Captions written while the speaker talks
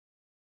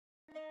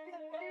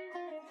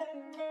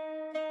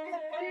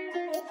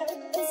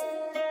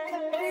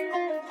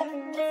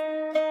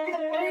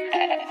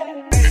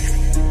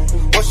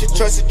What's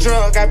your choice of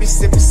drug? I be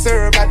sipping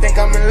syrup, I think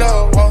I'm in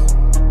love, whoa.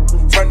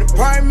 From the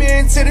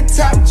apartment to the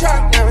top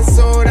chart, now it's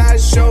sold out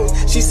of shows.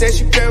 She said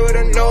she play with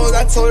her nose,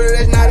 I told her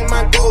that's not in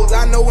my goals.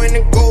 I know when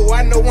to go,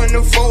 I know when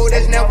to fold,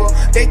 that's never.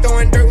 They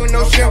throwing dirt with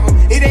no shovel,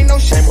 it ain't no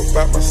shame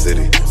about my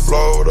city.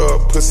 Blowed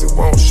up, pussy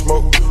won't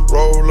smoke.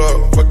 Roll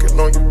up, fucking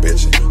on your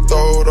bitch,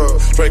 throw it up.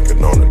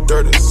 Drinking on the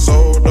dirty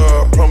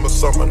soda.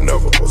 Promise I'ma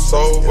never go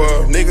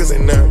sober. Niggas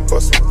ain't nothing but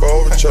some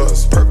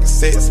vultures.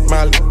 Percocet,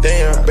 Smiley,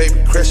 damn, baby,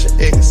 crashing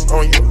eggs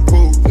on your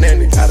food.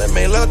 Nanny, I done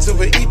made love to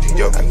an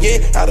Ethiopia.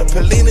 Yeah, I done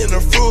Pauline in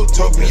a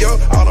Fruitopia.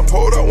 I done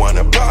pulled up one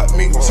and bought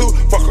me two.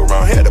 Fuck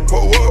around, had to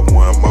pull up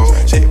one more.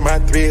 Check my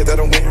threads, I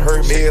done went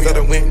Hermes, I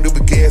done went New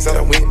Gas, I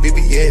done went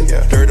BBS.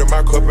 Dirt in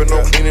my cup and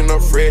no cleaning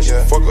up fresh.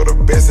 Fuck her the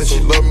best and she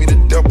love me to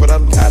death, but I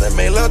done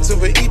made love to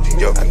an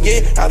Ethiopia.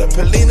 Yeah, I done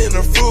Pauline in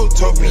a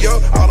Fruitopia.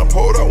 I done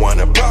pulled up one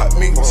and bought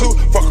me two.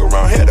 Fuck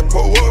around, had to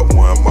pull up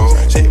one more.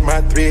 Check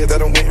my threads, I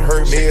done went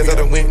Hermes, I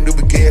done went New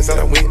Gas, I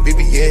done went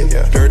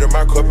BBS. Dirt in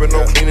my cup and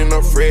no cleaning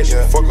up fresh.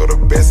 Fuck her the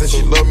best and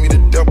she love me to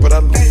death, but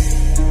I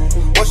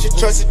What's your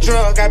choice of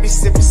drug? I be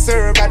sipping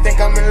syrup, I think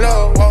I'm in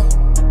love, whoa.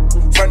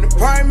 From the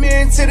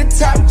apartment to the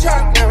top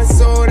chart, now it's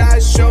sold out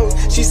of shows.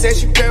 She said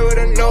she play with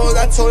her nose,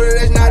 I told her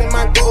that's not in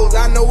my goals.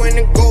 I know when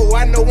to go,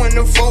 I know when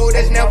to fold,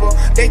 that's never.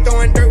 They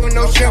throwing dirt with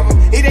no shovel,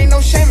 it ain't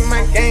no shame in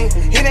my game.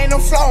 It ain't no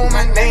flaw in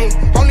my name,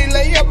 only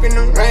lay up in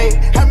the rain.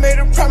 I made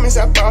a promise,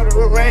 I bought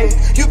her a ring.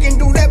 You can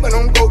do that, but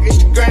don't go get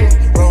your grain.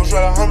 Rose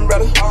red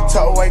umbrella,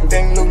 tall white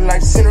thing look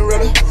like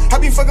Cinderella. I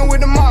be fucking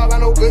with the mob, I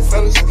know good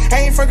fellas.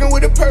 I ain't fucking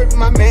with the perp,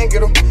 my man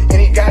get him. And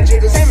he got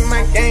jiggers in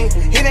my game.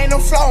 It ain't no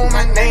flaw in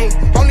my name,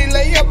 only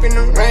lay up in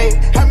the rain.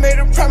 I made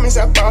a promise,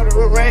 I bought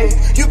her a ring.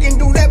 You can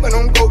do that, but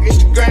don't go get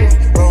your grain.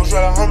 Rose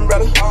red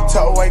umbrella,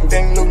 tall white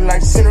thing look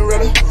like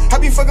Cinderella. I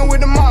be fucking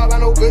with the mob, I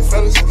know good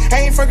fellas.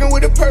 I ain't fucking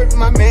with the perp,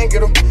 my man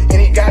get him. And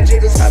he got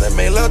jiggers. I done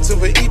made love to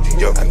an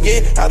Ethiopia.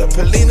 Yeah, I done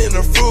Pauline in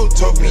a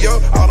Fruitopia.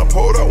 I done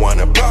pulled up one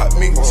and bought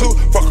me two.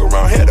 Fuck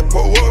around, had to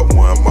pull up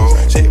one more.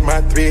 Check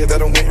my threads, I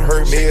done went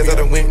Hermes, I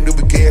done went New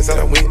Gas, I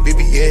done went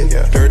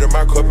BBS. Dirt in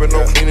my cup and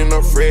no cleaning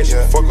up fresh.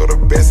 Fuck her the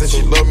best and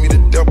she love me to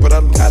death, but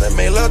I done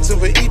made love to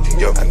an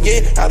Ethiopia.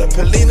 Yeah, I done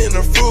Pauline in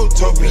a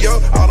Fruitopia.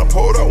 I done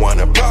pulled up one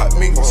and bought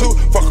me two.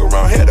 Fuck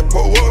around, had to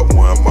pull up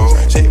one more.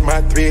 Check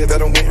my threads, I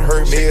done went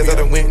Hermes, I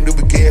done went New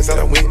Gas, I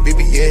done went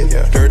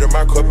BBS. Dirt in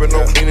my cup and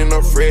no cleaning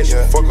up fresh.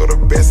 Fuck her the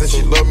best and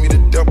she love me to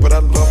death, but I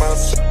love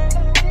myself.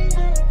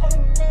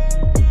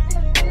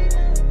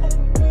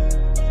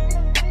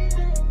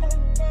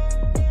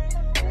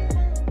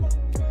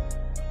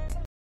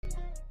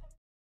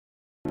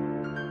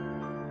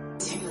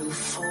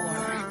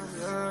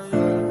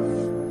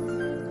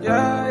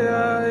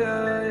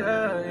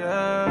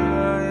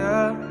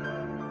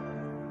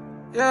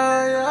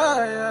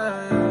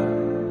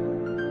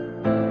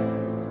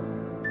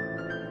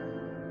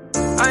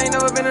 I ain't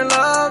never been in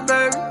love,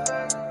 baby.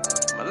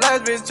 My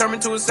last bitch turned me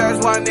to a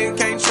savage, why a nigga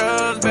can't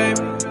trust, baby.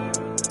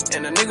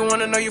 And a nigga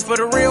wanna know you for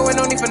the real, ain't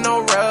no need for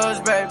no rush,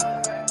 baby.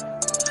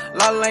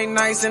 Lot of late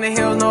nights in the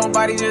hills,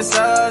 nobody just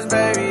us,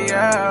 baby,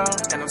 yeah.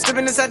 And I'm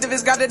sipping this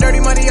activist, got the dirty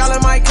money all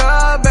in my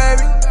cup,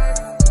 baby.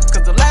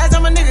 Cause the last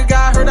time a nigga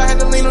got hurt, I had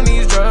to lean on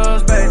these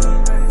drugs, baby.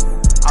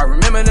 I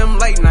remember them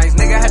late nights,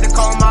 nigga had to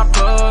call my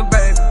plug,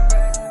 baby.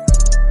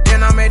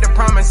 Then I made the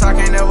promise I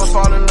can't ever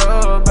fall in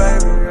love,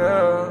 baby,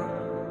 yeah.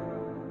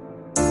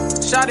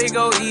 Shawty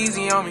go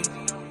easy on me,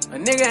 a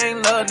nigga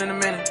ain't loved in a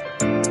minute.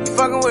 You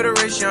fucking with a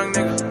rich young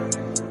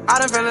nigga, I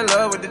done fell in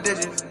love with the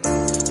digits.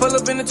 Pull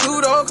up in the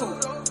two-door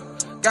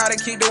coupe, gotta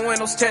keep the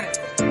windows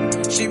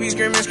tinted. She be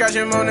screaming,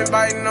 scratching, moaning,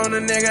 biting on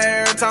the nigga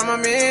every time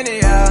I'm in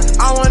it, yeah.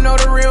 I wanna know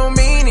the real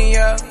meaning,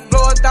 yeah.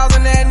 Blow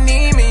 1,000 that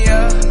need me,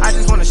 yeah. I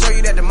just wanna show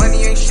you that the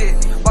money ain't shit.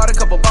 Bought a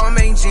couple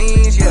Balmain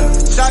jeans, yeah.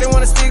 Shawty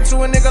wanna stick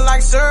to a nigga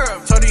like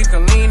syrup, told her you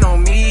can lean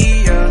on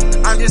me, yeah.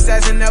 I'm just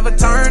asking, never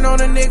turn on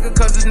a nigga,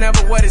 cause it's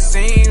never what it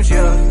seems,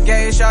 yeah.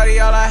 Gave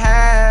Shawty all I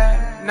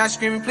had, now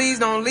screaming, please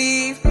don't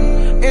leave.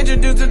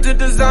 Introduced her to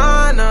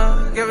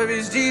designer, give a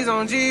bitch G's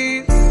on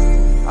G's.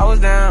 I was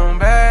down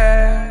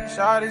bad,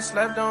 Shawty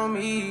slept on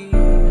me.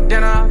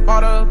 Then I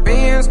bought a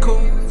Benz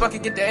coupe, fuck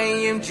it, get the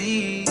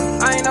AMG.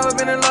 I ain't never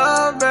been in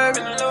love, baby.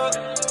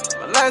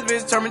 My last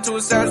bitch turned me to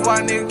a savage, why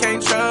a nigga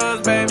can't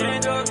trust, baby.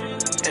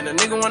 And a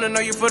nigga wanna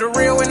know you for the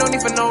real, ain't no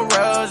need for no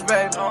rush,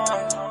 baby.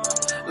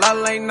 Lot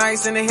of late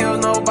nights in the hills,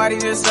 nobody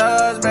just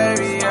us,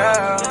 baby,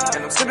 yeah.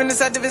 And I'm sipping this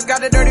activist,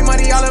 got the dirty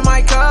money all in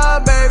my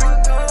cup, baby.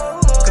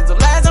 Cause the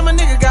last time a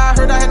nigga got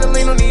hurt, I had to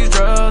lean on these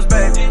drugs,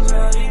 baby.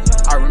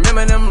 I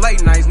remember them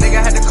late nights,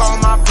 nigga had to call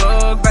my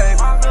plug, baby.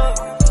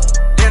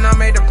 Then I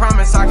made the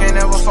promise I can't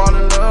ever fall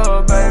in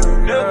love,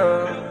 baby,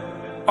 yeah.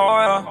 Oh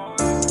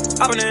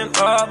yeah, I've been in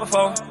love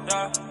before,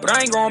 but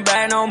I ain't going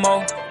back no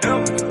more.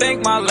 You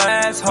think my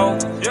last hoe,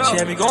 she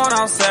had me going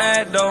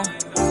outside though.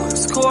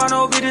 It's cool, I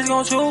know bitches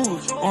gon'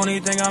 choose. Only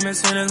thing I'm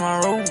missing is my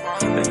room.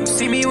 If you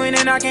see me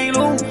winning, I can't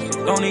lose.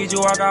 Don't need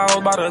you, I got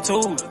hold by the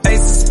tools.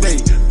 Aces,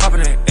 babe,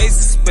 poppin' that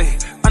aces,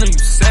 babe. I know you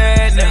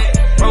sad now,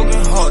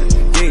 broken hearted,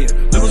 yeah.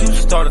 Look what you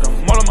started,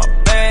 I'm all in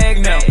my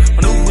bag now.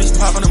 My new bitch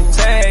poppin' them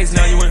tags. face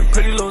now. You went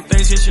pretty little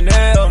things, shit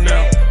Chanel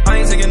now. I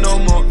ain't taking no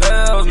more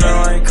L's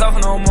now. I ain't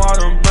cuffing no more,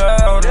 them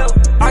bells now.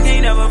 I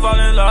can't never fall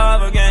in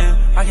love again.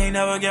 I can't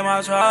never get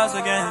my trust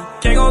again.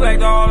 Can't go back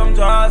to all them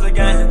drugs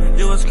again.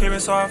 You was creeping,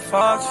 so I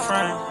fucked your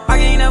friend. I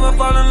can't never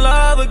fall in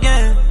love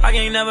again. I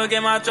can't never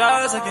get my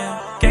trust again.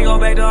 Can't go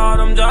back to all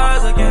them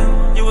drugs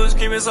again. You was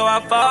creeping, so I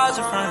fucked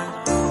your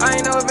friend. I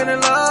ain't never been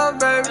in love,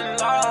 baby.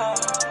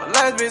 My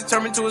last bitch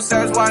turned me to a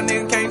savage, why a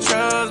nigga can't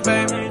trust,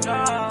 baby.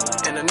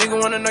 And a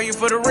nigga wanna know you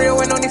for the real,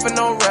 ain't no need for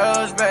no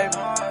rush, baby.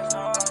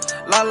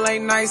 Lot of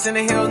late nights in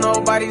the hills,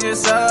 nobody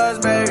just us,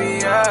 baby,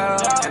 yeah.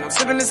 And I'm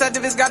sipping this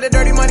activist, got the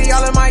dirty money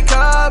all in my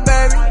cup,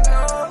 baby.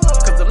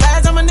 Cause the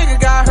last time a nigga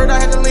got hurt, I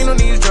had to lean on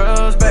these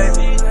drugs,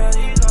 baby.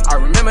 I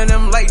remember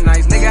them late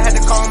nights, nigga had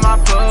to call my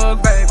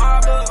plug, baby.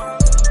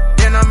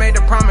 Then I made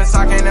the promise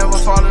I can't ever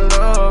fall in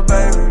love,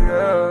 baby,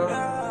 yeah.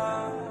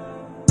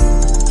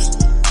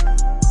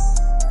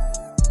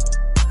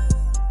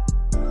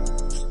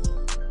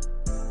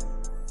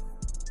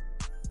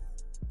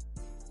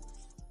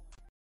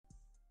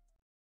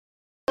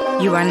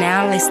 You are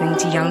now listening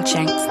to Young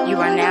Chinks.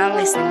 You are now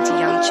listening to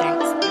Young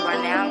Chinks. You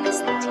are now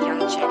listening to Young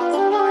Chinks. You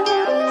are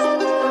now listening to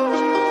Young Chinks.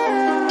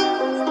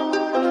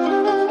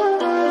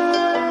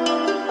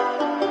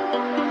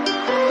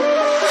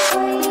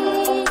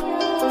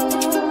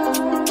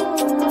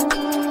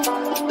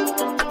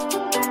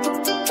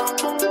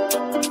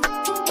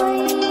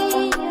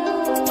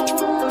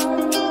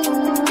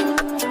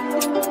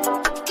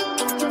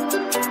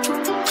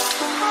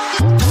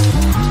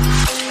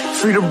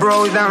 Free the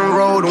bros down the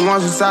road, the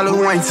ones who solid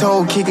who ain't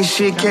told. Kicking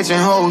shit, catching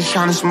hoes,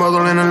 trying to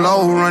smuggle in a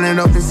load. Running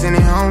up and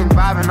sending home,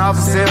 vibing off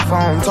a cell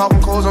phone.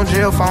 Talking calls on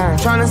jail phone,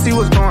 trying to see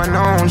what's going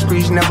on.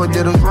 Streets never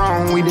did us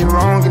wrong, we did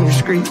wrong in the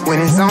street. When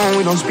it's on,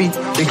 we don't speak,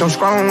 they come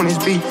strong when it's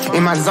beat.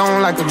 In my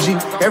zone like a G,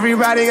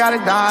 everybody gotta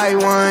die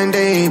one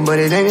day, but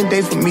it ain't a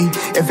day for me.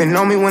 If it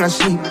know me when I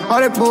sleep,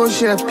 all that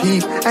bullshit I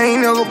peep, I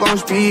ain't never gonna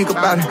speak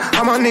about it.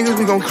 All my niggas,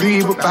 we gon'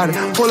 creep about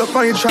it. Pull up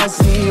on you, try to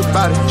see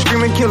about it.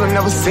 Screaming killer,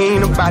 never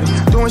seen about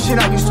it. Doing shit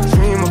I used to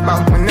dream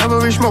about. Whenever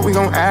we smoke, we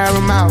gon' air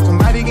them out.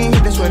 Somebody can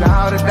hit this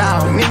without a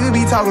doubt. Niggas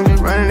be talking,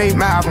 just running they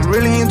mouth. I'm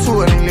really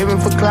into it, ain't living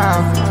for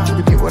clout.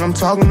 You get what I'm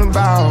talking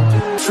about.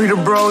 Free the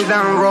bros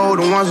down the road,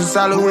 the ones who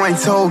solid who ain't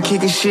told.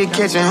 Kicking shit,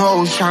 catching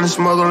hoes, trying to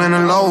smuggle in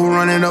a load.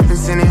 Running up and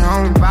sending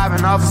home,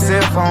 vibing off a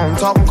cell phone.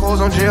 Talking calls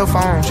on jail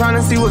phone, trying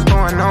to see what's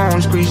going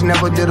on. Streets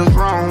never did us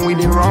wrong, we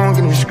did wrong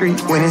in the street.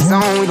 When it's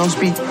on, we don't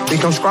speak, we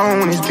come strong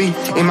when it's beat.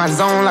 In my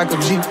zone like a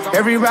G,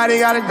 everybody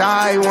gotta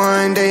die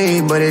one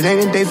day, but it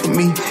ain't a day for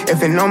me.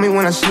 If it know me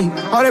when I sleep,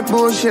 all that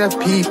bullshit I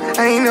peep,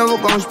 I ain't never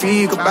gonna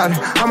speak about it.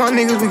 All my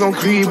niggas, we gon'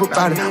 creep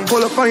about it.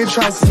 Pull up on you,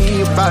 try to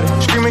see about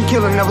it. Screaming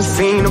killer, never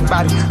seen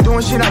about it.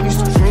 Doing shit I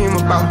used to dream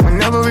about.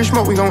 Whenever we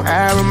smoke, we gon'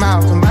 air them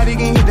out. Somebody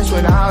can hit this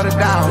without a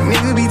doubt.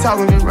 Niggas be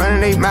talking, just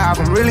running they mouth.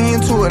 I'm really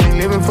into it, ain't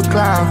living for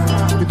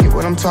clout. You get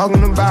what I'm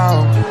talking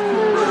about.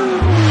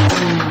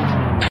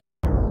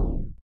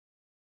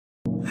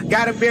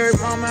 Gotta bury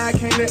mama, I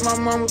can't let my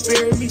mama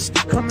bury me.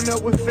 Coming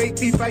up with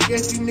fake beef, I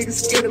guess you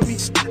niggas scared of me.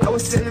 I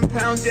was selling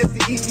pounds just to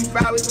eat you, if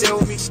I was there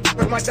with me.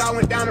 Heard my dog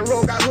went down the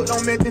road, got hooked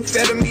on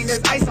methamphetamine.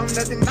 There's ice on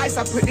nothing nice,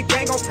 I put the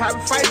gang on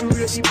private fights. We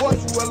real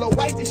D-boys, we well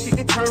white, this shit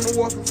that turn the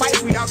war from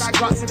fights. We all got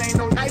glocks, it ain't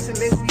no nice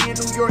unless we in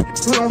New York.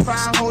 Put on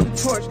fire, hold the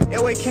torch.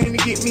 Elway came to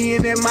get me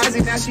in that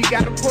Mozzie, now she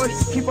got a Porsche.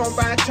 Keep on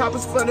buying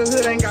choppers for the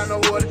hood, ain't got no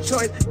other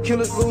choice.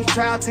 Killers lose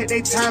trial, take their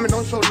time and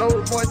don't show no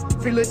remorse.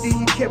 Feel a D,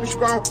 he kept it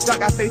strong,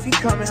 Doc got faith, he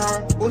coming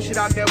home. Bullshit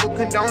I'll never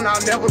condone,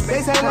 I'll never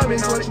make. They say love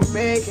is what you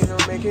making, I'm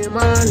making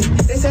money.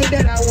 They say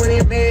that I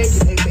wouldn't make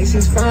it, they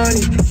say it's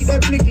funny. Keep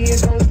that flicky in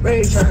some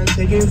spray, trying to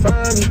take it from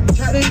me.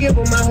 Try to give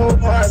her my whole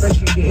heart, but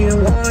she getting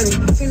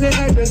warning. See the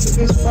address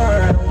if it's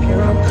far, I don't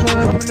care, I'm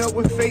coming up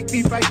with fake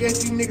beef, I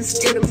guess you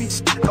niggas scared of me.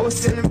 I was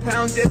selling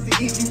pounds just to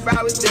eat you, if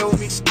I was there with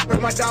me.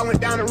 Heard my dog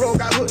went down the road,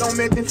 got hooked on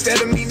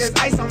methamphetamine. There's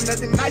ice on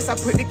nothing nice, I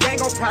put the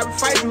gang on private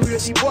fights. We real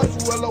D-boys,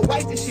 we well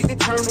white, this shit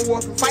that turn the war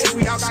from fights.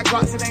 We all got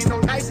glocks, it ain't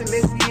no nice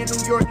unless we in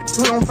New York.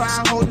 Put on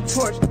fire, hold the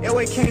torch.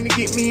 Elway came to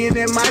get me in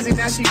that Mozzie,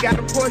 now she got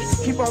a Porsche.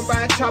 Keep on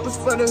buying choppers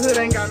for the hood,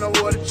 ain't got no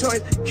other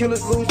choice.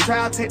 Killers lose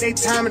trial, take their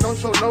time and don't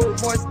show no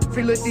remorse.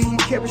 Feel a D, he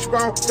kept it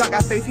strong. Doc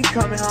got faith, he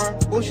coming home.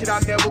 Bullshit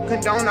I'll never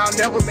condone, I'll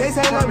never make.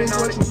 They say love is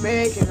what you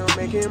making, I'm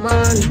making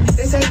money.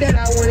 They say that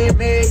I wouldn't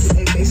make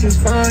it, they say it's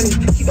funny.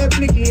 Keep that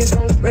flicky in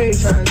some spray,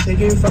 trying to take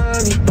it from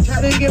me.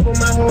 Try to give her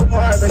my whole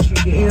heart, but she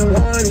getting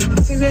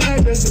warning. See the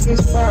address if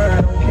it's far,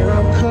 I don't care,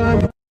 I'm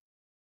coming.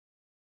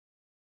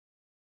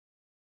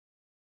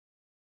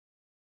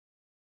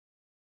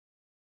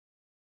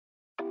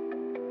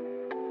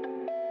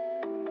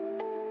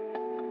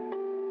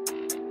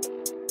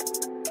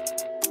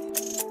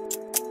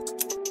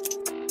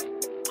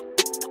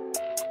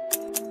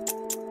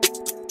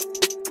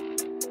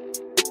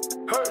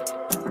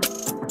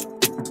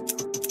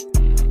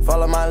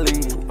 Follow my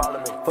lead.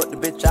 Fuck the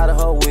bitch out of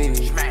her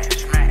wig.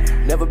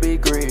 Never be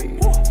greedy.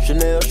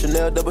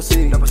 Chanel, double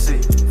C.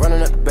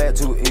 Running up the bag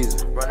too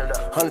easy.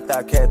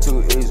 100,000 cat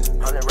too easy.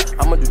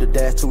 I'ma do the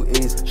dash too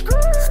easy.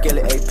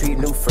 Skelly AP,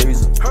 new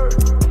freezer.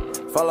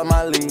 Follow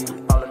my lead.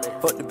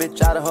 Fuck the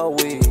bitch out of her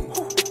wig.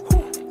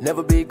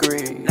 Never be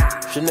greedy.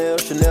 Chanel,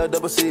 Chanel,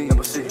 double C.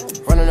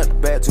 Running up the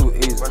bag too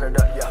easy.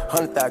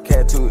 100,000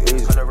 cat too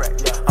easy.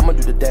 I'ma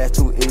do the dash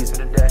too easy.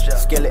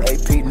 Skillet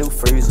AP, new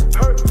freezer.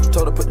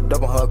 Told her put the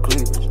double on her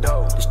cleavage.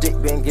 The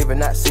stick been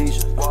giving out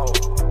seizure.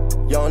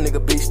 Young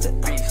nigga beast it.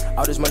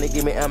 All this money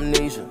give me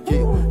amnesia.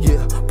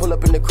 Yeah. Pull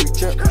up in the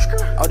creature.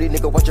 All these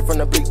niggas watching from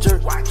the bleacher.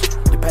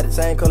 The pattern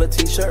same color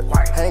t-shirt.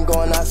 I ain't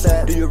going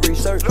outside, do your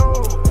research.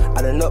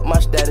 I done up my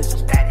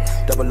status.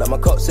 Double up my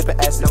cup, sipping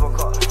acid.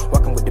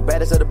 Walking with the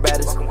baddest of the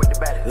baddest.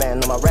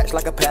 Laying on my racks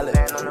like a pallet.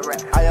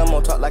 I am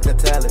on top like a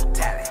talent.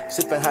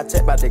 Sipping high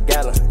tech by the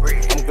gallon.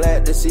 I'm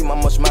glad to see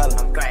mama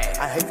smiling.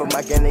 I hate for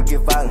my gang to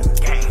get violent.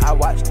 I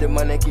watch the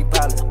money keep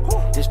piling.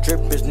 This trip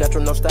is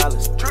natural, no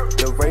stylist.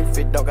 The Ray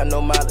fit don't got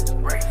no mileage.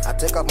 I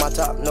take off my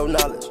top, no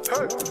knowledge.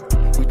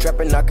 We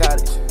trapping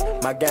narcotics.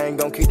 My gang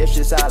gon' keep that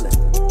shit silent.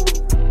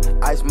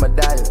 Ice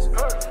medallions.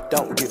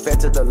 Don't get fed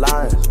to the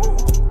lions.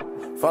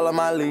 Follow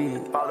my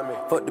lead.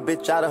 Fuck the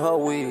bitch out of her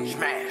wig.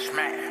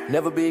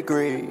 Never be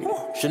greedy.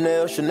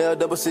 Chanel, Chanel,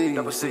 double C.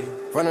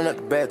 Running up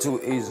the bag too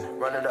easy.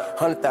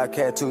 100,000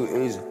 cat too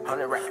easy.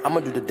 I'ma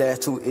do the dash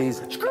too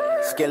easy.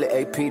 Skillet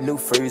AP, new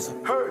freezer.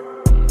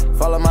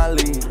 Follow my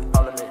lead.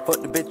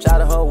 Fuck the bitch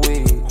out of her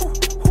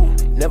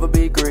wig. Never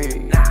be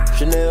greedy.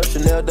 Chanel,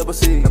 Chanel, double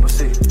C.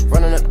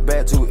 Running up the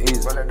bag too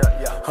easy.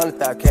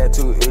 100,000 cat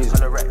too easy.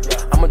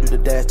 I'ma do the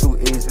dash too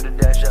easy.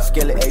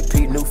 Skillet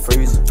AP, new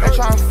freezer. They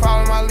tryna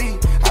follow my lead.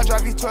 I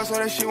drive these trucks so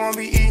that shit won't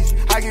be easy.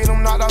 I get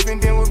them knocked off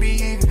and then we'll be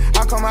even.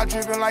 I come out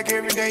dripping like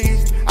every day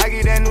easy. I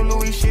get that new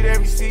Louis shit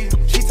every season.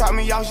 She taught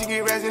me y'all, she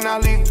get rest and I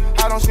leave it.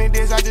 I don't send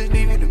this, I just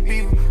leave it to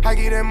people. I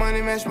get that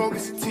money, man, smoking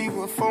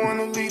sativa. 4 in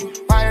a liter.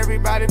 Why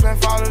everybody been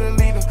follow the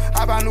leader?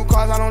 I buy new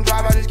cars, I don't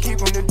drive, I just keep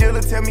them. The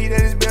dealer tell me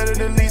that it's better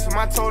to lease them.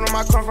 I told him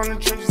I come from the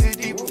trenches, it's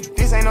deeper.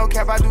 This ain't no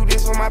cap, I do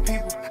this for my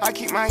people. I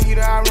keep my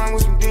heater, I run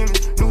with some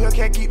demons. New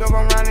Hellcat geeked up,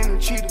 I'm riding the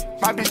cheetah.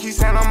 My bitch keep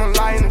saying I'm a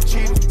liar and a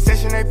cheater.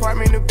 Session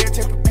apartment, the bitch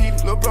temper Peter.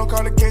 Lil' bro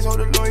call the case, so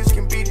the lawyers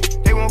can beat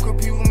it. They won't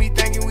compete with me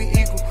thinking we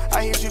equal.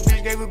 I hit your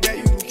bitch, gave her back,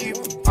 you can keep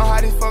her. I'm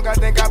hot as fuck, I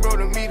think I broke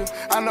the meter.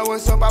 I know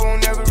what's up, I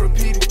won't never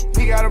repeat it.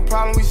 We got a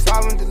problem, we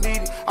solve and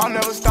delete it. I'll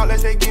never stop,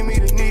 let's they give me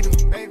the needle,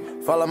 baby.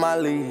 Follow my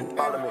lead.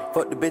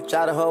 Fuck the bitch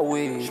out of her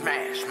wig.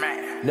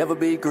 Never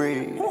be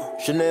greedy.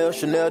 Chanel,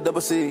 Chanel,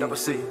 double C.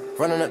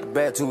 Running up the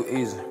bag too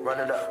easy.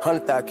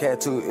 100,000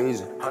 cat too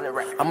easy.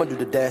 I'ma do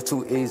the dash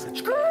too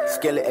easy.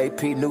 Skillet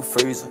AP, new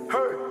freezer.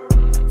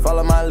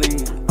 Follow my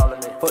lead.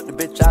 Fuck the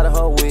bitch out of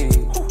her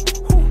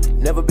wig.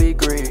 Never be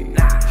greedy.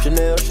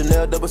 Chanel,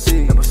 Chanel, double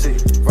C.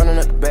 Running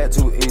up the bag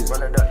too easy.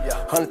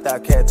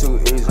 100,000 cat too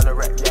easy.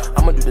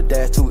 I'ma do the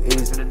dash too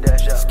easy.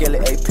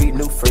 Skillet AP,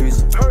 new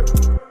freezer.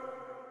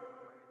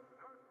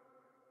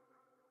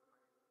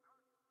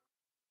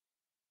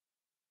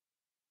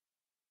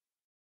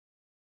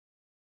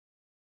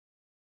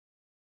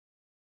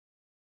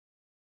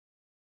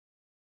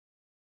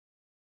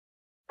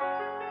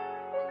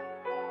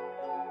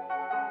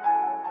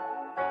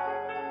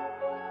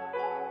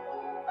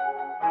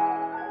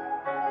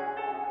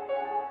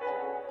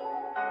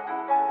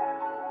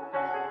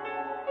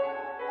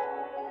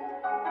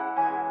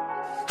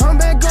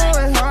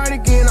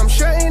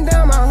 Shutting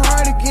down my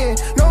heart again.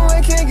 No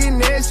one can get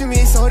next to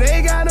me, so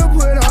they gotta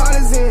put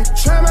orders in.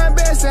 Try my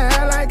best to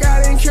act like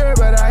I didn't care,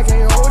 but I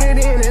can't hold it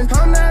in. And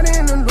I'm not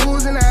in the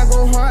losing, I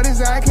go hard as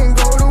I can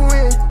go to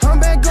win. I'm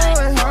back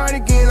going hard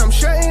again. I'm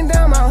shutting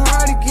down my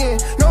heart again.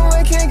 No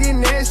one can get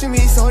next to me,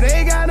 so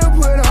they gotta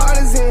put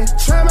orders in.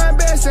 Try my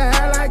best to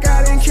act like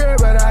I didn't care,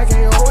 but I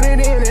can't hold it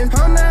in. And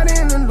I'm not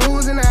in the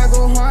losing, I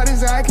go hard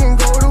as I can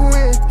go to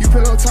win. You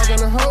pillow talking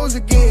to hoes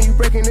again, you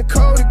breaking the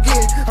code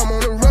again. I'm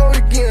on the road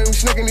again, we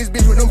snaking this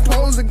bitch with them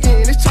poles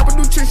again. This chopper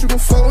do tricks, you can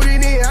fold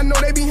it in. I know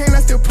they be hating,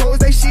 I still pose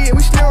they shit.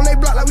 We still on they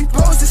block like we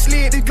supposed to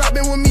slid. This Glock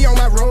been with me on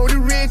my road to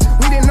rich.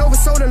 We didn't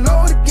oversold the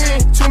load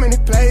again. Too many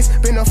plays,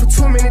 been up for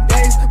too many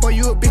days. Boy,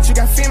 you a bitch, you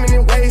got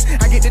feminine ways.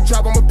 I get the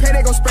drop, I'ma pay,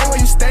 they gon' spray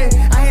where you stay.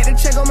 I had to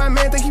check on my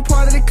man, think he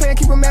part of the clan.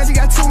 Keep him mad, he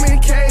got too many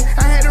K.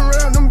 I had to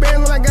run up them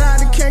bands when I got out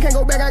the can. Can't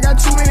go back, I got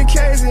too many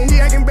Ks. And he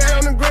acting bad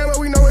on the ground, but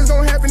we know it's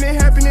gon' happen. It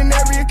happen in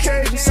every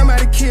occasion.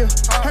 Somebody kill.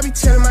 I be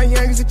telling my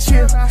youngest to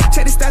chill.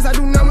 Check the stats, I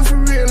do numbers for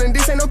real. And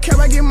this ain't no cap,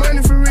 I get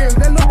money for real.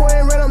 That little boy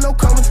ain't run up no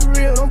commas for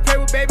real. Don't play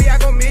with baby, I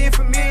go million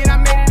for million. I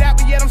made it out,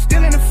 but yet I'm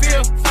still in the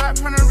field.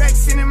 500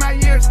 racks in my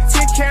ears.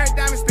 10 carat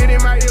diamonds spit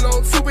in my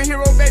earlobe.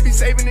 Superhero baby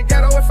saving the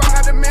ghetto. If I'm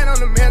not the man, I'm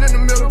the man in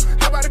the middle.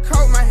 How about the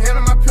coat, my hand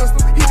on my pistol?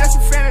 He just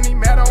a fan and he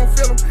mad, I don't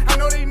feel him. I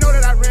know they know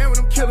that I ran with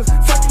them killers.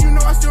 Fuck you,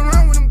 know I still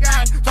run with them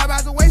guys.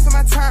 Drive-bys a waste of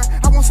my time.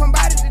 I want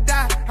somebody to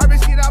die. I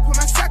risk it all, put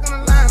my sack on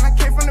the line. I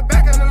came from the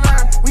back of the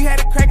line. We had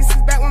it cracking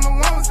since back when the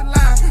one was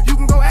alive. You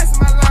can go ask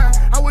my line.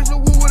 I wish the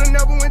woo would've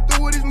never went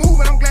through with his move,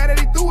 but I'm glad that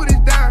he threw with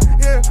his dime.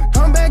 Yeah,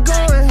 I'm back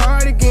going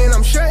hard again.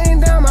 I'm shutting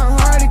down my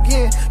heart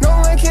again. No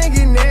one can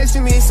get next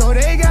to me, so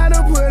they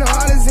gotta put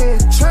orders in.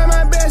 Try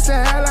my best to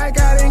act like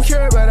I didn't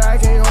care, but I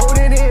can't hold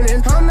it in.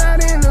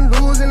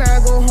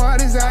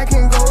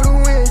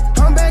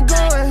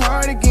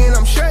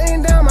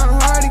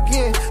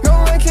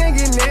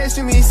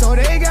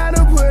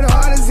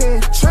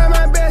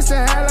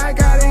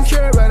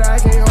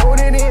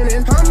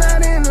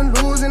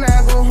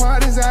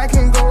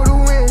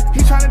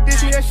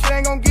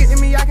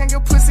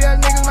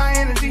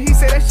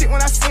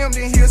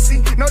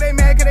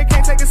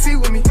 see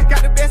with me.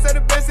 Got the best of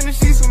the best in the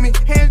sheets with me.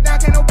 Hands down,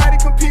 can't nobody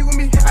compete with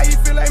me. How you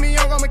feel like me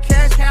young, I'm a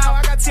cash cow.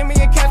 I got 10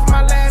 million cash for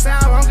my last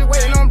hour. I'm just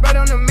waiting on brother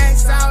on the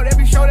max out.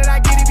 Every show that I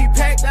get, it be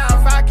packed out.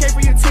 5K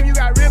for your team, you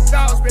got ripped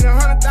off. Spend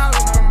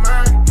 100,000 on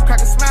mine.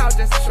 Crack a smile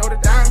just to show the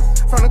dime.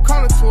 From the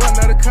corner to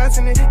another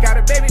continent. Got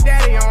a baby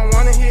daddy, I don't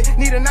wanna hit.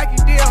 Need a Nike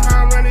deal,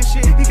 how I'm running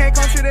shit. He can't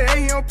come to the A,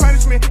 he don't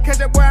punish me. Catch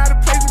that boy out of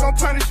place, we gon'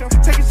 punish him.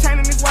 Take his chain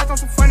and his watch on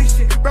some funny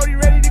shit. Brody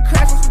ready to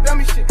crash on some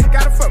dummy shit.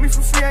 Gotta fuck me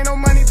for free, ain't no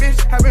money, bitch.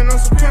 I been on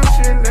some pimp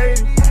shit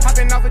lately. I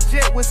been off a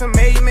jet with some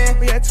made man.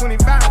 We had 20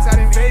 vibes out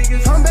in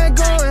Vegas. I'm back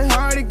going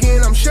hard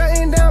again. I'm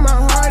shutting down my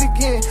heart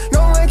again.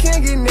 No one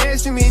can get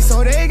next to me,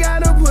 so they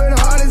gotta put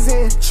hardest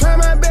in. Try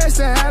my best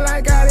to act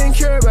like I didn't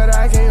care, but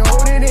I can't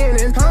hold it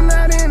in. And I'm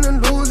not in the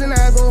losing,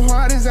 I go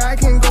hard as I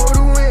can go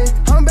to win.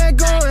 I'm back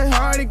going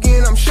hard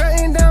again. I'm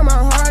shutting down my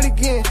heart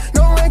again.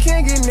 No one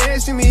can get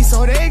next to me,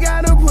 so they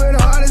gotta put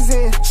hardest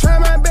in. Try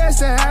my best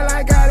to act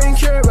like I didn't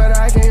care, but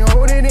I can't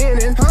hold it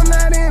in. And I'm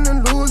not in the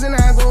losing,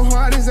 I go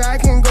hard as I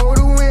can go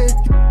to win.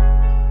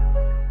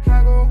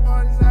 I go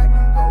hard as I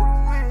can go to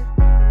win.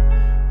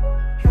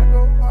 I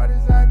go hard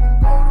as I can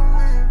go to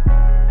win.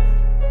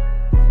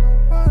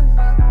 Hard as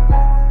I can go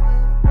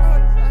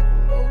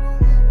to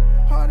win.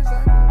 Hard as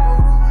I can go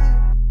to win.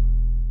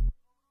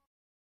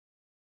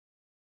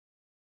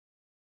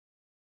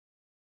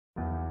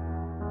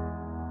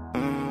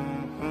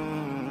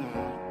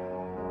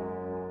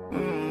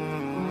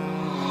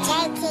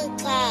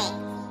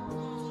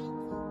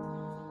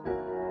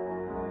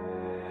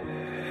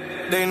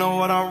 They know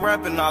what I'm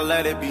rapping, I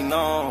let it be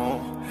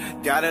known.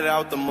 Got it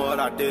out the mud,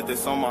 I did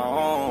this on my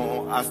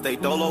own. I stay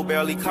dolo,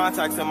 barely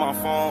contacts in my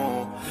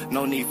phone.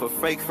 No need for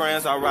fake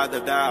friends, I'd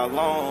rather die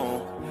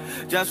alone.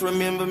 Just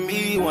remember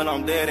me when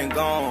I'm dead and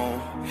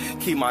gone.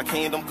 Keep my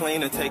kingdom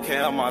clean and take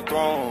care of my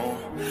throne.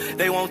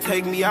 They won't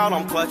take me out,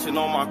 I'm clutching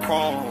on my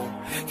chrome.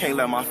 Can't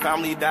let my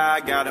family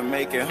die, gotta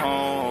make it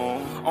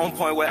home. On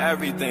point with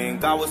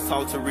everything, I was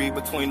taught to read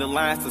between the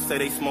lines. To say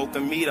they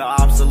smoking me, the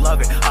ops will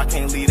love it. I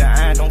can't leave the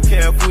iron, don't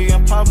care if we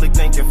in public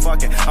thinking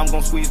fuck it. I'm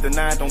gon' squeeze the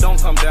 9, don't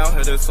come down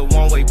here, this a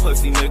one-way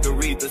pussy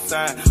nigga, read the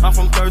sign. I'm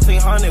from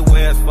 1300,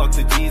 where it's fuck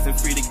the G's and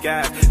free the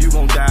gas. You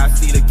gon' die,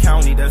 see the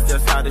county, that's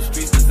just how the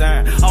streets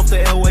design. Off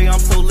the airway, I'm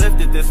so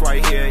lifted, this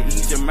right here,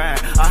 ease your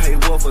mind. I hate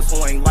woofers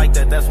who ain't like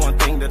that, that's one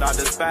thing that I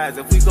despise.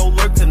 If we go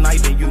lurk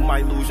tonight, then you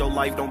might lose your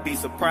life, don't be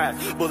surprised.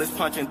 Bullets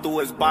punching through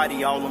his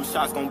body, all them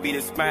shots gon' beat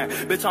his spine.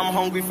 Bitch, I'm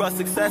hungry for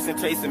success and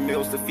chasing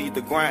meals to feed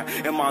the grind.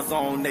 In my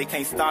zone, they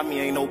can't stop me,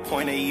 ain't no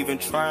point in even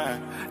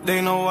trying.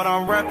 They know what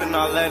I'm rapping,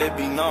 I let it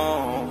be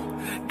known.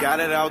 Got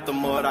it out the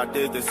mud, I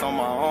did this on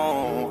my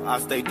own. I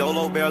stay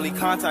dolo, barely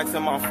contacts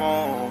in my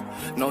phone.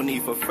 No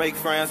need for fake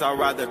friends, I'd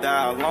rather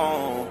die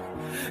alone.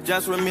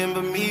 Just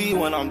remember me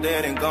when I'm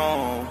dead and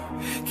gone.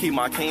 Keep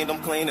my kingdom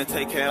clean and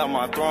take care of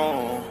my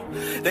throne.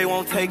 They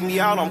won't take me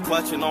out, I'm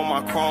clutching on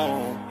my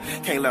chrome.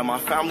 Can't let my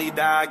family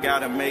die,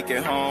 gotta make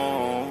it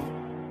home.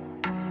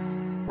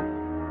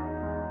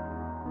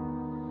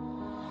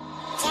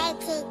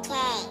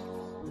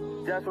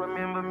 Just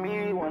remember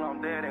me when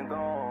I'm dead and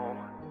gone.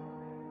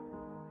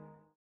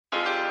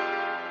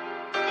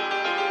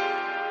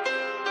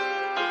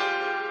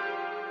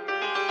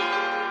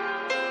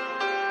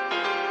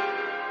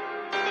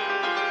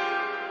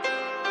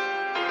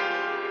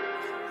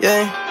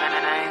 Yeah.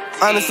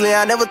 Honestly,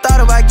 I never thought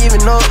about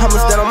giving up. I'ma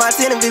stand on my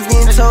 10 if it's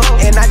getting tough.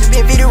 And I just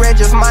been video red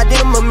just my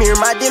denim, a mirror,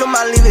 my denim,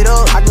 I leave it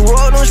up. I do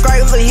roll them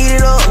strikers, so heat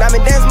it up. And I been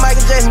dancing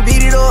Michael Jackson,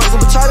 beat it up.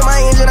 Supercharging my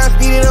engine, I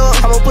speed it up.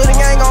 I'ma put a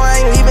gang on, I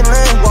ain't leaving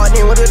none. Walked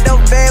in with a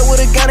dope bag, with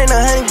a gun and a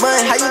honey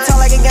bun. How you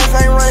talk like a gangster,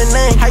 ain't running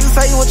none? How you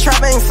say you a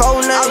trap, ain't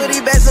sold none? All of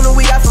these bats in the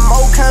week, got some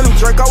more coming.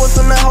 Draco with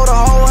some nut, hold a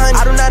whole honey.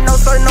 I do not know,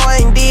 sir, no,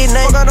 I ain't did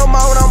nothing. Fuck on no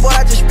more, I'm boy,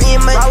 I just spin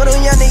money. Ride with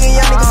them young niggas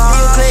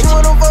still clutch. You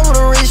wanna fuck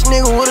with a rich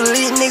nigga, with a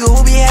lit nigga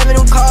who be having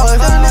them cars.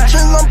 Feeling the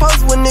trends, I'm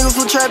posted with niggas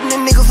who trapping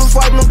and niggas who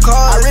swiping them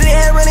cars. I really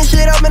had running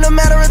shit up in a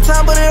matter of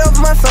time, but it up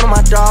for my son and my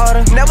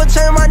daughter. Never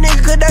change my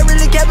nigga, cause they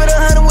really kept it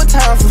 100 with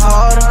times was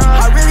harder.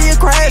 I really a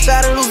crash,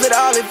 I done lose it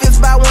all if it's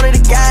about one of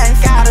the guys.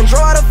 I done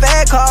draw the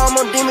fat car, I'm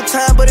on demon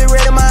time, but it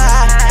red in my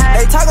eye.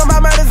 They talking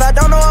about murders, I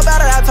don't know about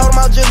it, I told them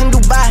I was just in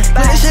Dubai.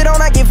 Put this shit on,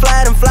 I get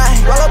fly and fly.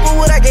 Roll up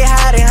with wood, I get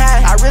high and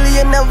high. I really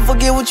will never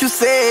forget what you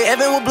said.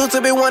 Evan with blue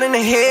to be one in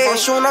the head. I'm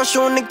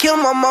shooting to kill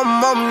my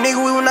mama, nigga,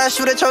 we will not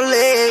shoot at your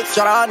legs.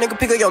 Shot out, nigga,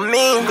 pick up your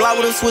man.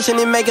 Glock with a switch and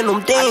it making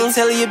them dance.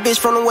 Tell your bitch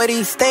from the way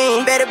these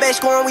sting. Better back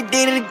scoring, we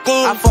did it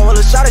again. I fall with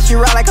a shot and she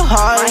ride like a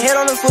heart. My head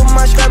on the swoop,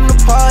 my scrap in the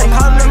party. I'm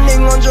calling them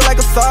niggas on drill like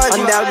a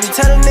sergeant. Undoubtedly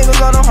telling niggas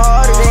on the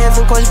hard. They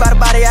answering questions by the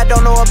body, I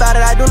don't know about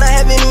it. I do not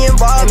have any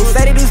involvement. And he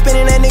say they do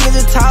spinning, that nigga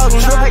just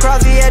talking. Triple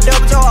cross, he had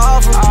double your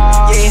offer.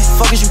 Yeah,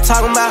 fuck is you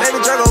talking about?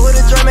 Baby Draco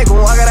with a drum, make him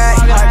walk it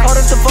out. I caught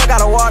us the fuck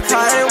out of walk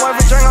hard. I ain't worth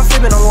a drink, I'm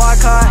sipping on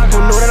walk hard. Who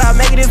knew that I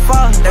make it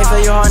far? They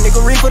say you hard,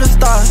 nigga, reach for the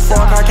stars.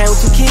 Four car came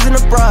with 2 keys in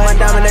the brush. My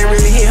diamond, they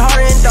really hit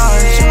harder and dark.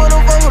 She wanna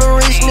fuck with a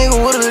rich nigga,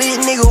 with a lit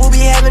nigga who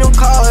be having them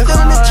cars.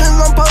 Still in the trends,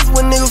 I'm posted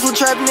with niggas who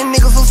trapping and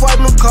niggas who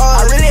swiping them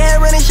cars. I really had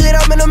running shit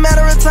up in a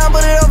matter of time,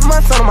 but it up for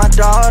my son and my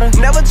daughter.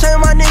 Never change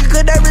my nigga,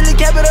 cause they really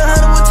kept it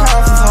 100 with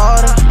times was hard.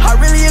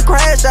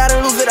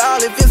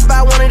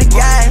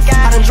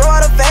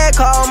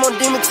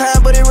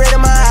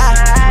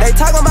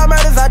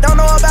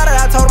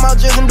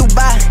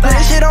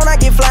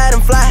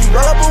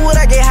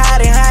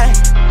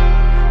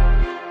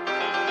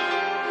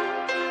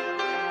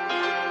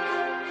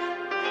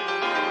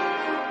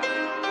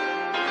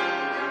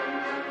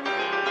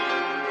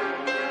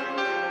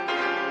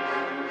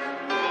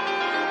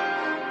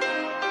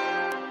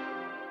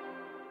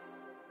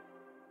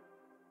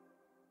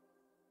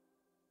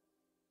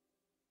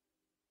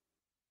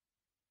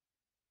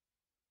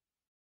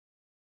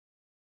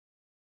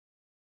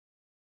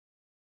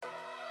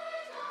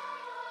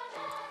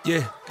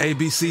 Yeah,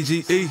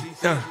 ABCGE,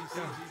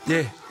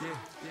 yeah,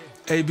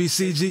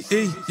 ABCGE,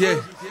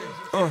 yeah,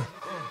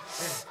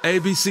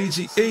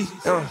 ABCGE,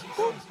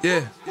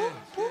 yeah.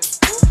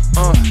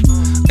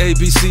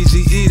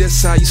 ABCGE,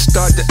 that's how you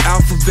start the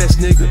alphabet,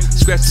 nigga.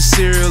 Scratch the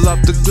cereal off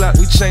the Glock,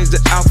 we changed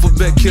the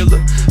alphabet, killer.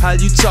 How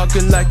you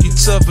talking like you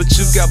tough, but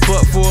you got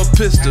butt for a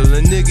pistol?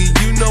 And nigga,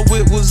 you know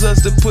it was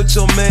us that put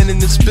your man in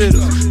the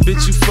spittle.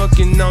 Bitch, you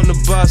fucking on the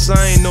boss,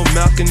 I ain't no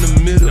mouth in the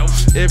middle.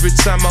 Every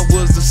time I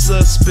was the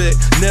suspect,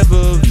 never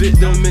a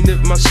victim. And if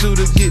my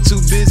shooter get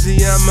too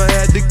busy, I'ma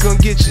have to come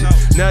get you.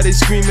 Now they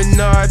screaming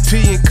RIP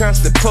and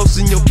constant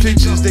posting your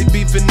pictures. They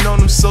beefing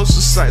on them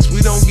social sites, we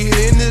don't get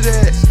into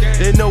that.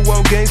 They know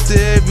I'm gangster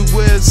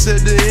everywhere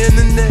except the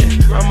internet.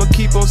 I'ma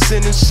keep on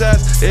sending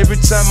shots every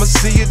time I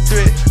see a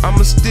threat.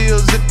 I'ma still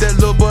zip that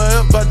little boy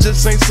up, I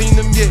just ain't seen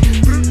him yet.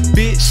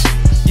 Bitch,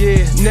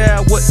 yeah,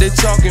 now what they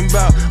talking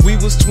about? We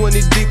was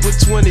 20 deep with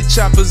 20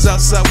 choppers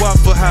outside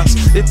Waffle House.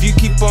 If you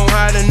keep on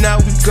hiding now,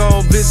 we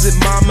gon' visit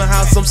mama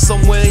house. I'm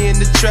somewhere in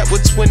the trap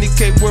with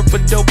 20K worth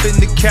of dope in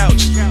the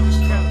couch.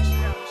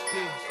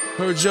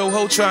 Heard your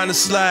hoe trying to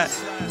slide.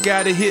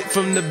 Got a hit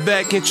from the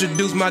back,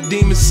 introduced my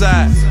demon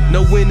side.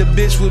 Know when the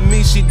bitch with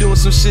me, she doing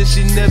some shit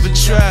she never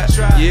tried.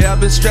 Yeah,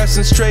 I've been strapped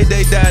since straight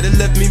they died, it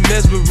left me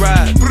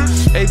mesmerized.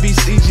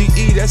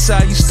 ABCGE, that's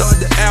how you start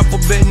the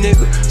alphabet,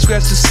 nigga.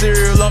 Scratch the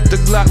cereal off the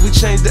Glock, we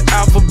changed the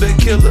alphabet,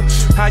 killer.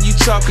 How you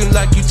talking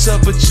like you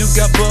tough, but you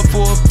got butt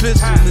for a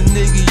pistol? And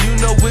nigga, you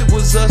know it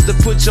was us that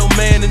put your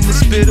man in the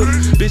spittle.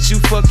 Bitch, you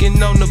fucking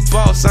on the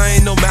boss,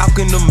 I ain't no mouth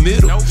in the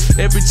middle.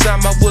 Every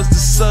time I was the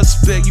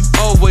suspect, you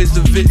always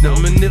the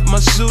victim. And if my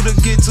shooter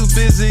get too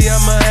busy,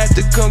 I'ma have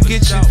to come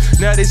get you.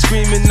 Now they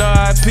screaming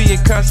RIP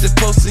and constant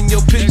posting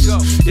your pictures.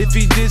 If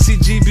he did see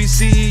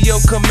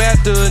GBCEO, come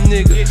after a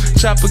nigga.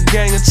 Chop a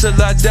gang until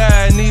I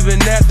die, and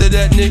even after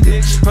that,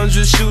 nigga.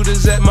 100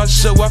 shooters at my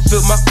show, I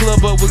fill my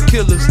club up with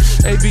killers.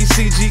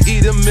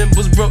 ABCGE, the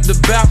members broke the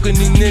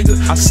balcony, nigga.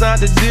 I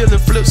signed a deal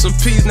and flipped some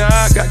peas, now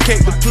I got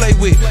cake to play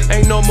with.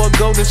 Ain't no more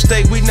Golden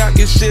State, we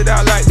knocking shit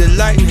out like the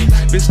lightning.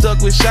 Been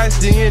stuck with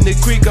Shiesty in the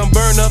creek, I'm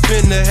burned up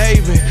in the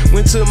Haven.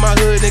 Went to my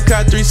hood and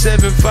caught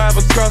 375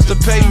 across the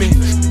pavement.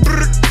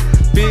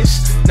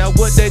 Bitch, now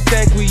what they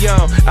think we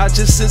on? I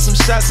just sent some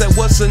shots at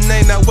what's her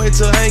name, now wait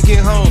till Hank get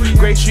home.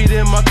 Great Street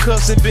in my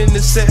cuffs and been the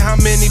set, how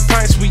many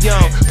pints we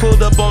on? Pulled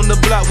up on the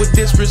block with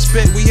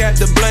disrespect, we had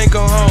to blank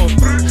on home.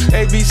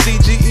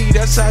 ABCGE,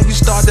 that's how you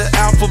start the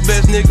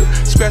alphabet, nigga.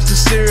 Scratch the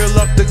cereal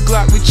up the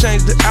Glock, we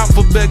changed the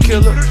alphabet,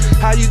 killer.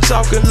 How you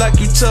talking like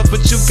you tough,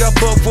 but you got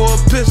butt for a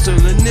pistol?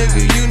 And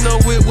nigga, you know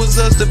it was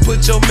us that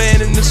put your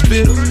man in the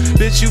spittle.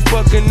 Bitch, you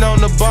fucking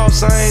on the boss,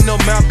 I ain't no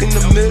mouth in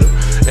the middle.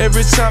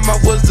 Every time I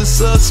was the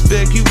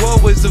suspect, you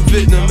always the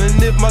victim.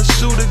 And if my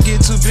shooter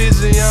get too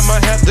busy, I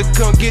might have to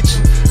come get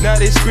you. Now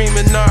they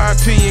screaming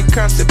RIP and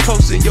constant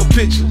posting your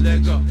picture.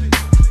 Let go.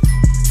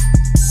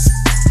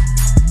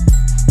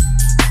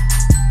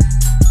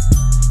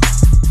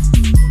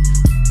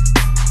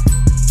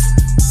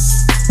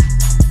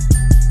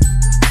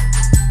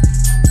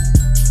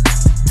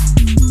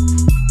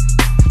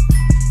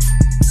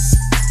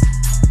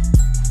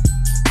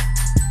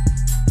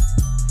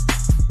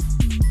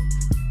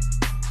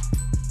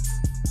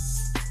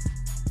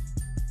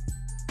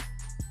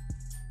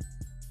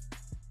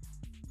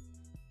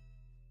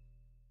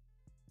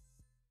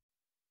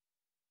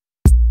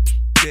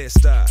 Dead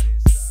style,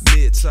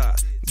 mid top,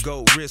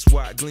 gold wrist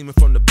wide, gleaming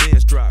from the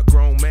Benz drop,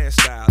 grown man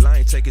style. I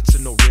ain't take it to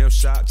no rim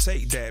shop.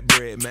 Take that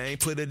bread, man,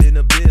 put it in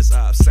a biz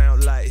op.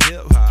 Sound like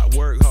hip hop,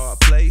 work hard,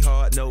 play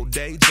hard, no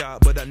day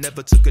job, but I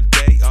never took a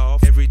day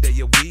off. Every day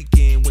a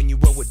weekend when you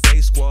roll with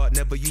day squad.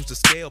 Never used a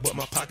scale, but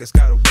my pockets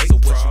got a weight. So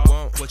what you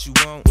want, what you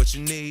want, what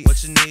you need,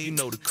 what you need. You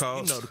know the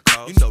cost, you know the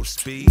cost, you know the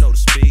speed, you know the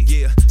speed.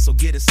 Yeah, so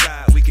get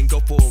inside, we can go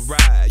for a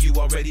ride. You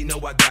already know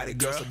I got it,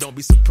 girl, so don't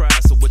be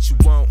surprised. So what you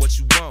want, what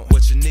you want,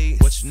 what you need,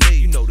 what you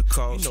need. You know the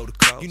cost, you know the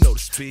cost, you know the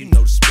speed, you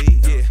know the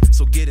speed. Yeah,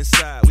 so get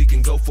inside, we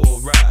can go for a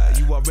ride.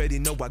 You already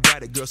know I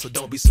got it, girl, so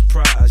don't be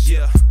surprised.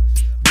 Yeah,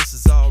 this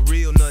is all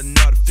real, nothing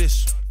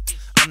artificial.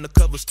 I'm the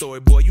cover story,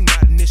 boy, you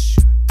not an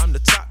issue. I'm the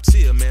top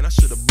tier, man, I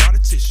should've brought a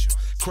tissue.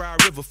 Cry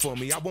a river for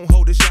me, I won't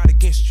hold a shot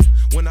against you.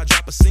 When I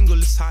drop a single,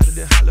 it's hotter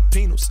than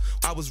jalapenos.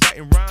 I was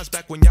writing rhymes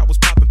back when y'all was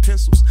popping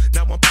pencils.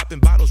 Now I'm popping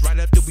bottles right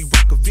after we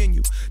rock a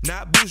venue.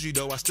 Not bougie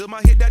though, I still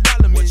might hit that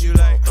dollar menu. What you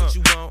like, what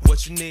you want,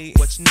 what you need,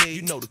 what you need.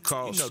 You know the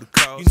cost, you know the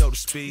cost, you know the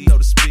speed, you know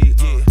the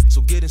speed. Yeah,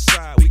 so get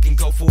inside, we can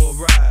go for a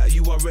ride.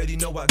 You already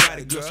know I got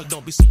it, girl, so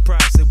don't be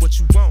surprised. Say what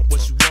you want,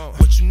 what you want,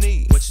 what you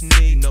need, what you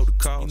need. You know the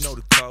cost, you know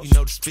the cost, you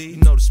know the speed,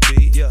 you know the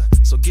speed. Yeah,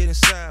 so get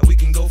inside, we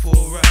can go for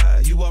a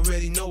ride. You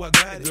already know I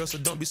got it, girl, so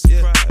don't be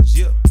surprised.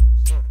 Yeah.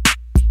 Yeah.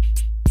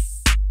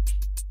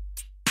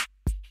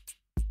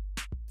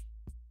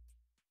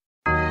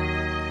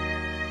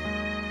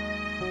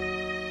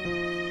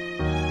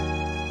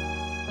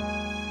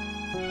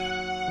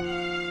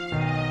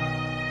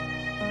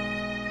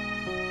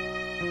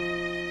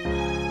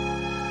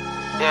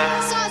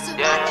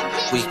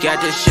 We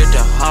got this shit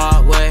the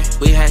hard way.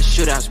 We had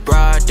shootouts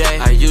broad day.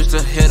 I used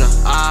to hit a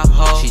op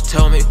hole. She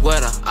told me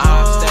where the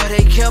ops stay.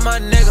 They killed my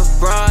nigga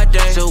broad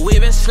day. So we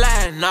been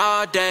sliding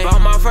all day.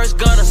 Bought my first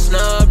gun a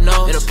snub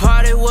nose. In a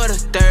party with a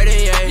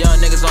 38. Young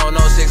niggas on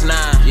 069.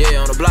 Yeah,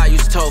 on the block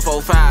used to tow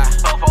 45.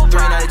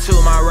 392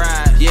 my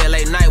ride. Yeah,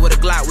 late night with a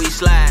Glock we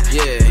slide.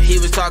 Yeah, he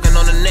was talking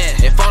on the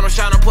net. If on him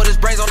trying to put his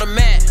brains on the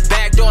mat.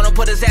 Back door and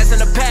put his ass in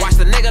the pack. Watch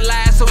the nigga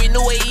lie so he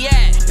knew where he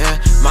at. Yeah,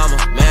 mama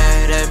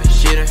mad at me.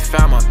 She done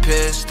found my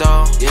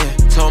pistol. Yeah,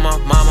 told my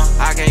mama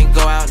I can't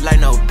go out like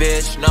no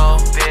bitch, no.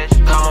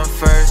 Got my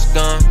first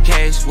gun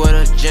case with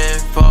a Gen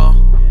 4.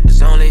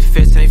 It's only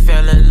 15,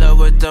 fell in love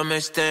with them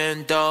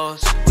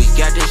extendos. We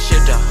got this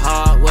shit the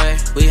hard way.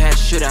 We had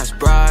shootouts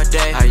broad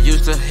day. I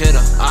used to hit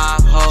a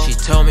op hole. She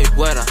told me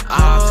where the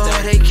ops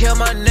stay. They killed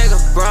my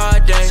nigga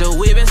broad day. So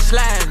we been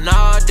sliding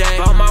all day.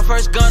 Bought my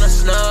first gun a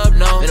snub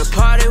nose. In a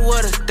party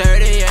with a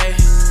 38.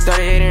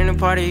 38 in the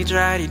party, he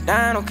tried, he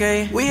dying,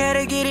 okay. We had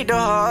to get it the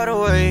hard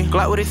way.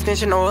 Glock with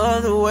extension, no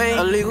other way.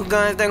 Illegal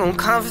guns, they gon'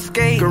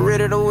 confiscate. Get rid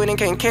of the winning,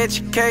 can't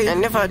catch a case.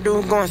 And if I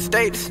do, going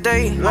state to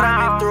state. What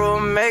I been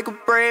through, make a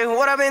break.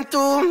 What I been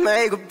through,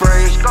 make a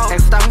break.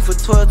 Ain't stopping for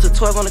 12 to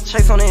 12 on the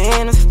chase on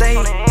the interstate.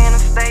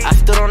 I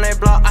stood on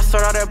that block, I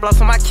started out that block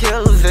so my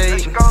killers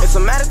ate. It's a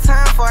matter of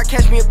time before I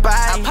catch me a bite.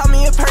 I pop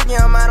me a perk,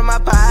 yeah, I'm out of my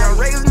body. Young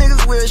raised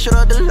niggas will shut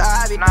up the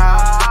lobby.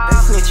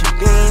 They snitchin'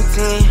 bean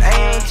 10,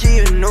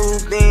 AMG a new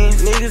bean.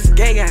 Niggas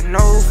gay, got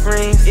no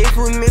friends. If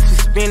we miss, we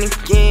spin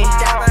again.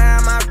 Got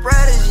behind my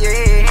brothers,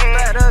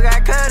 yeah. Brother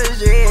got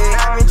cutters, yeah.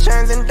 Diamond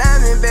chains and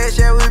diamond bags,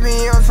 yeah. We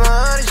be on some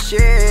other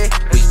shit.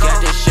 We got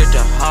this shit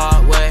the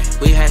hard way.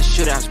 We had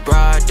shootouts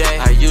broad day.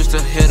 I used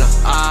to hit a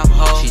op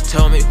hole. She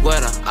told me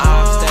where the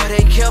ops stay.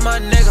 They killed my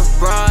nigga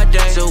broad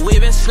day. So we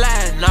been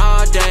sliding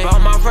all day. Bought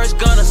my first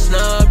gun a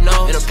snub